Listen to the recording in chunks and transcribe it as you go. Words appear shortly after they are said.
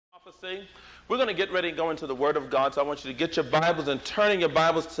Prophecy. We're going to get ready and go into the Word of God, so I want you to get your Bibles and turning your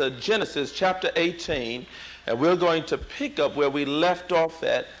Bibles to Genesis chapter 18, and we're going to pick up where we left off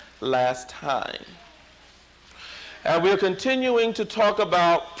at last time. And we're continuing to talk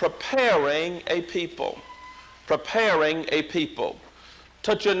about preparing a people. Preparing a people.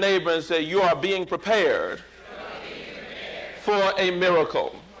 Touch your neighbor and say, you are being prepared for a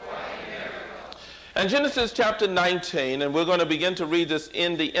miracle. And Genesis chapter 19, and we're going to begin to read this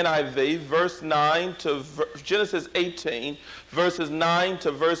in the NIV, verse 9 to Genesis 18, verses 9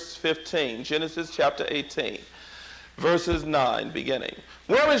 to verse 15. Genesis chapter 18, verses 9 beginning.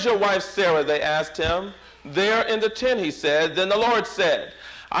 Where is your wife Sarah? They asked him. There in the tent, he said. Then the Lord said,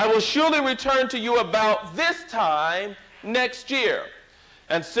 I will surely return to you about this time next year,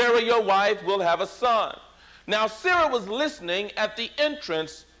 and Sarah your wife will have a son. Now Sarah was listening at the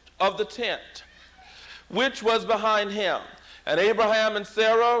entrance of the tent, which was behind him. And Abraham and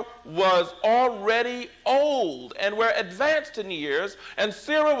Sarah was already old and were advanced in years, and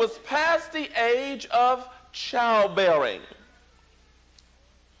Sarah was past the age of childbearing.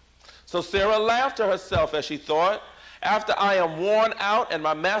 So Sarah laughed to herself as she thought, after I am worn out and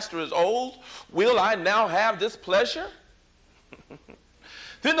my master is old, will I now have this pleasure?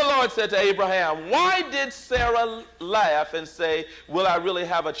 Then the Lord said to Abraham, why did Sarah laugh and say, will I really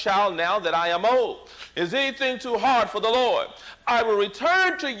have a child now that I am old? Is anything too hard for the Lord? I will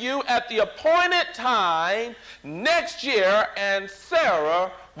return to you at the appointed time next year, and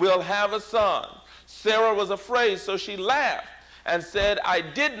Sarah will have a son. Sarah was afraid, so she laughed and said, I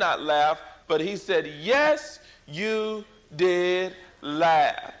did not laugh. But he said, yes, you did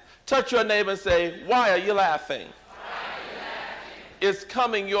laugh. Touch your neighbor and say, why are you laughing? It's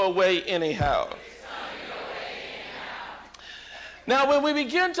coming your way anyhow. Now, when we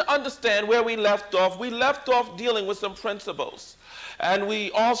begin to understand where we left off dealing with some principles. And we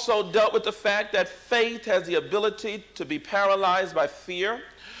also dealt with the fact that faith has the ability to be paralyzed by fear.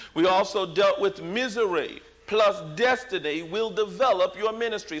 We also dealt with misery plus destiny will develop your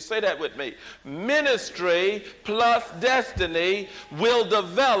ministry. Say that with me. Ministry plus destiny will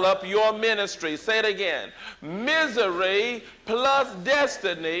develop your ministry. Say it again. Misery plus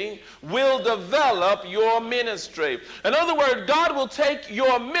destiny will develop your ministry. In other words, God will take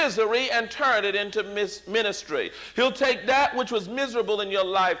your misery and turn it into ministry. He'll take that which was miserable in your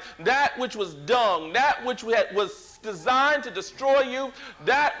life, that which was dung, that which was designed to destroy you,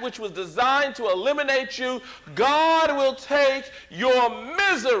 that which was designed to eliminate you. God will take your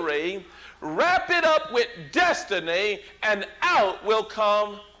misery, wrap it up with destiny, and out will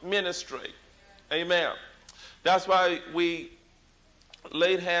come ministry. Amen. That's why we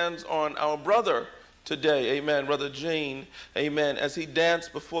laid hands on our brother today, amen, Brother Gene, amen, as he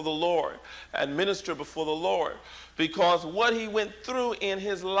danced before the Lord and ministered before the Lord. Because what he went through in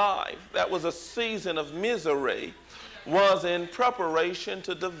his life, that was a season of misery, was in preparation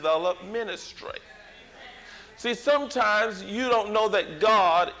to develop ministry. See, sometimes you don't know that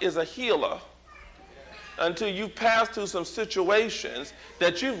God is a healer until you've passed through some situations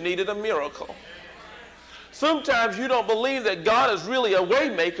that you've needed a miracle. Sometimes you don't believe that God is really a way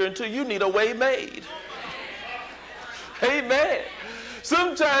maker until you need a way made. Amen.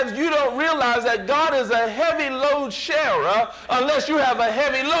 Sometimes you don't realize that God is a heavy load sharer unless you have a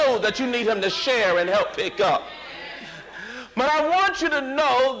heavy load that you need him to share and help pick up. But I want you to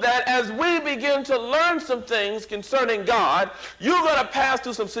know that as we begin to learn some things concerning God, you're going to pass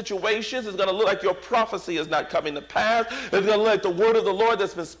through some situations. It's going to look like your prophecy is not coming to pass. It's going to look like the word of the Lord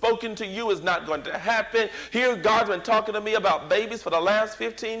that's been spoken to you is not going to happen. Here, God's been talking to me about babies for the last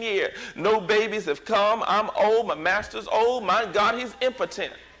 15 years. No babies have come. I'm old. My master's old. My God, he's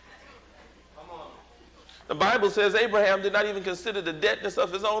impotent. The Bible says Abraham did not even consider the deadness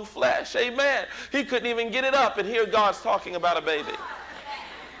of his own flesh. Amen. He couldn't even get it up, and here God's talking about a baby.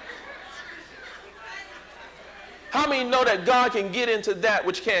 How many know that God can get into that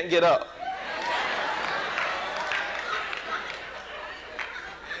which can't get up?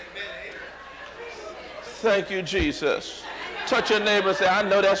 Thank you, Jesus. Touch your neighbor and say, I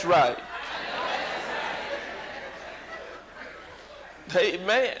know that's right.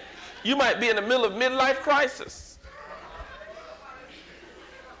 Amen. You might be in the middle of midlife crisis.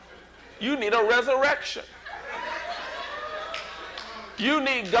 You need a resurrection. You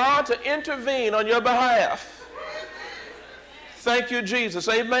need God to intervene on your behalf. Thank you, Jesus.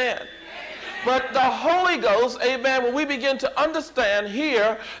 Amen. But the Holy Ghost, amen, when we begin to understand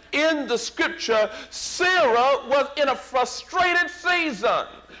here in the scripture, Sarah was in a frustrated season,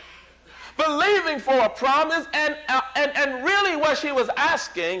 believing for a promise, and really what she was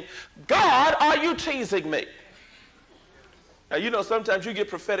asking, God, are you teasing me? Now, you know, sometimes you get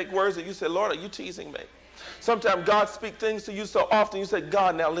prophetic words and you say, Lord, are you teasing me? Sometimes God speaks things to you so often you say,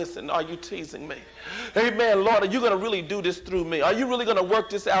 God, now listen, are you teasing me? Amen, Lord, are you going to really do this through me? Are you really going to work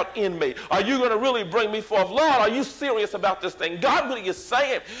this out in me? Are you going to really bring me forth? Lord, are you serious about this thing? God, what are you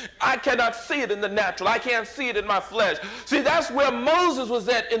saying? I cannot see it in the natural. I can't see it in my flesh. See, that's where Moses was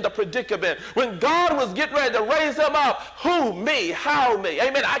at in the predicament. When God was getting ready to raise him up, who? Me. How? Me.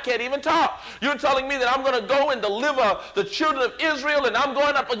 Amen. I can't even talk. You're telling me that I'm going to go and deliver the children of Israel and I'm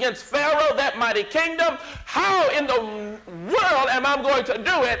going up against Pharaoh, that mighty kingdom? How in the world am I going to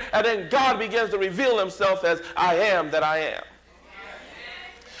do it? And then God begins to reveal himself as I am that I am.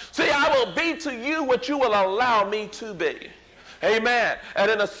 See, I will be to you what you will allow me to be. Amen. And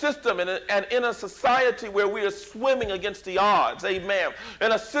in a system and in a society where we are swimming against the odds, amen,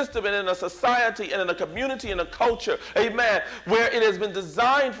 in a system and in a society and in a community and a culture, amen, where it has been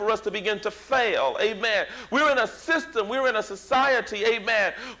designed for us to begin to fail, amen. We're in a system, we're in a society,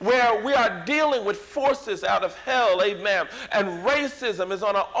 amen, where we are dealing with forces out of hell, amen, and racism is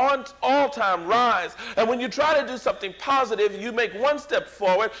on an all-time rise. And when you try to do something positive, you make one step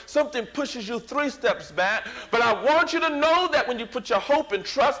forward, something pushes you 3 steps back. But I want you to know that when you put your hope and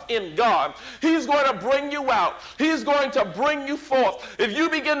trust in God, he's going to bring you out. He's going to bring you forth. If you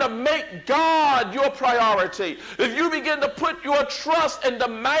begin to make God your priority, if you begin to put your trust and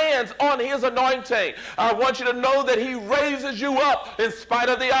demands on his anointing, I want you to know that he raises you up in spite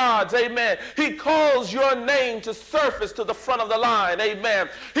of the odds. Amen. He calls your name to surface to the front of the line. Amen.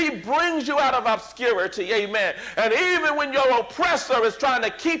 He brings you out of obscurity. Amen. And even when your oppressor is trying to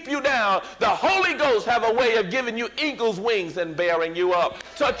keep you down, the Holy Ghost have a way of giving you eagle's wings and bearing you up.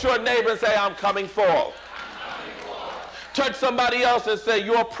 Touch your neighbor and say, I'm coming forth. Touch somebody else and say,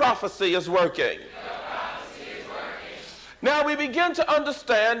 your prophecy is working. Now we begin to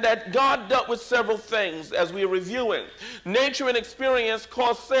understand that God dealt with several things as we are reviewing. Nature and experience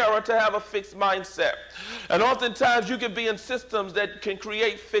caused Sarah to have a fixed mindset. And oftentimes you can be in systems that can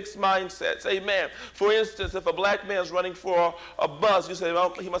create fixed mindsets. Amen. For instance, if a black man's running for a bus, you say,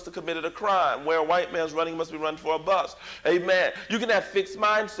 well, he must have committed a crime. Where a white man's running, he must be running for a bus. Amen. You can have fixed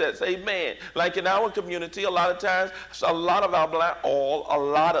mindsets. Amen. Like in our community, a lot of times, a lot of our black, a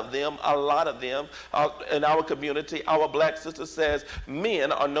lot of them in our community, our black sister says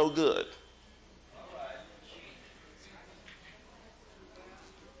men are no good.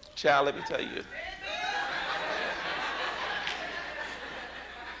 Child, let me tell you.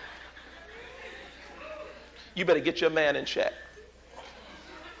 You better get your man in check.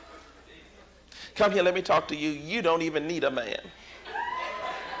 Come here, let me talk to you. You don't even need a man.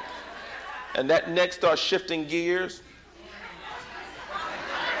 And that neck starts shifting gears.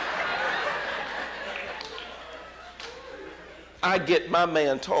 I get my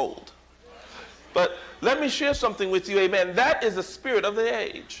man told. But let me share something with you, amen. That is the spirit of the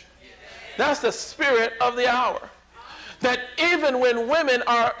age. That's the spirit of the hour. That even when women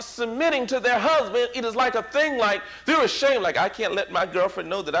are submitting to their husband, it is like a thing like they're ashamed, like I can't let my girlfriend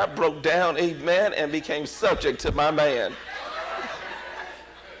know that I broke down, amen, and became subject to my man.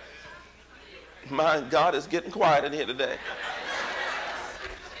 My God, it's getting quiet in here today.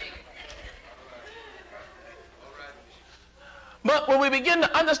 But when we begin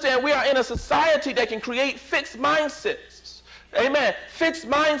to understand we are in a society that can create fixed mindsets, amen, fixed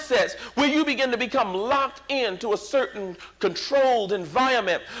mindsets where you begin to become locked into a certain controlled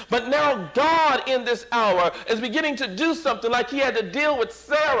environment. But now God in this hour is beginning to do something like he had to deal with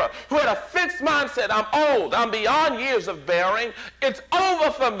Sarah, who had a fixed mindset. I'm old. I'm beyond years of bearing. It's over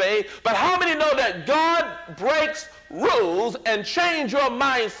for me. But how many know that God breaks rules and change your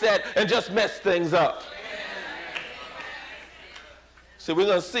mindset and just mess things up? So we're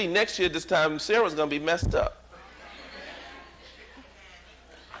going to see next year, this time, Sarah's going to be messed up.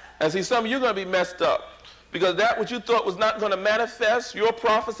 And see, some of you are going to be messed up because that which you thought was not going to manifest, your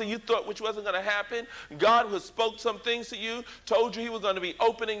prophecy you thought which wasn't going to happen, God who spoke some things to you, told you he was going to be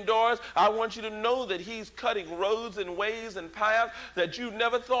opening doors. I want you to know that he's cutting roads and ways and paths that you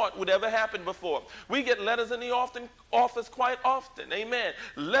never thought would ever happen before. We get letters in the office quite often. Amen.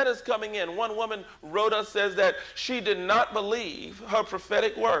 Letters coming in. One woman wrote us, says that she did not believe her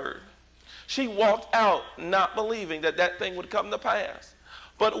prophetic word. She walked out not believing that that thing would come to pass.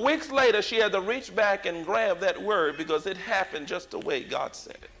 But weeks later, she had to reach back and grab that word because it happened just the way God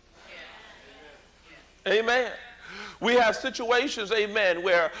said it. Amen. We have situations, amen,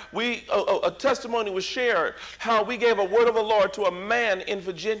 where a testimony was shared how we gave a word of the Lord to a man in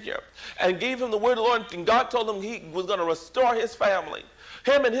Virginia and gave him the word of the Lord, and God told him he was going to restore his family.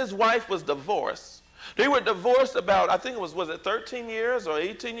 Him and his wife was divorced. They were divorced about, I think it was it 13 years or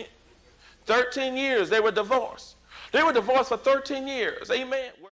 18 years? 13 years they were divorced. They were divorced for 13 years. Amen.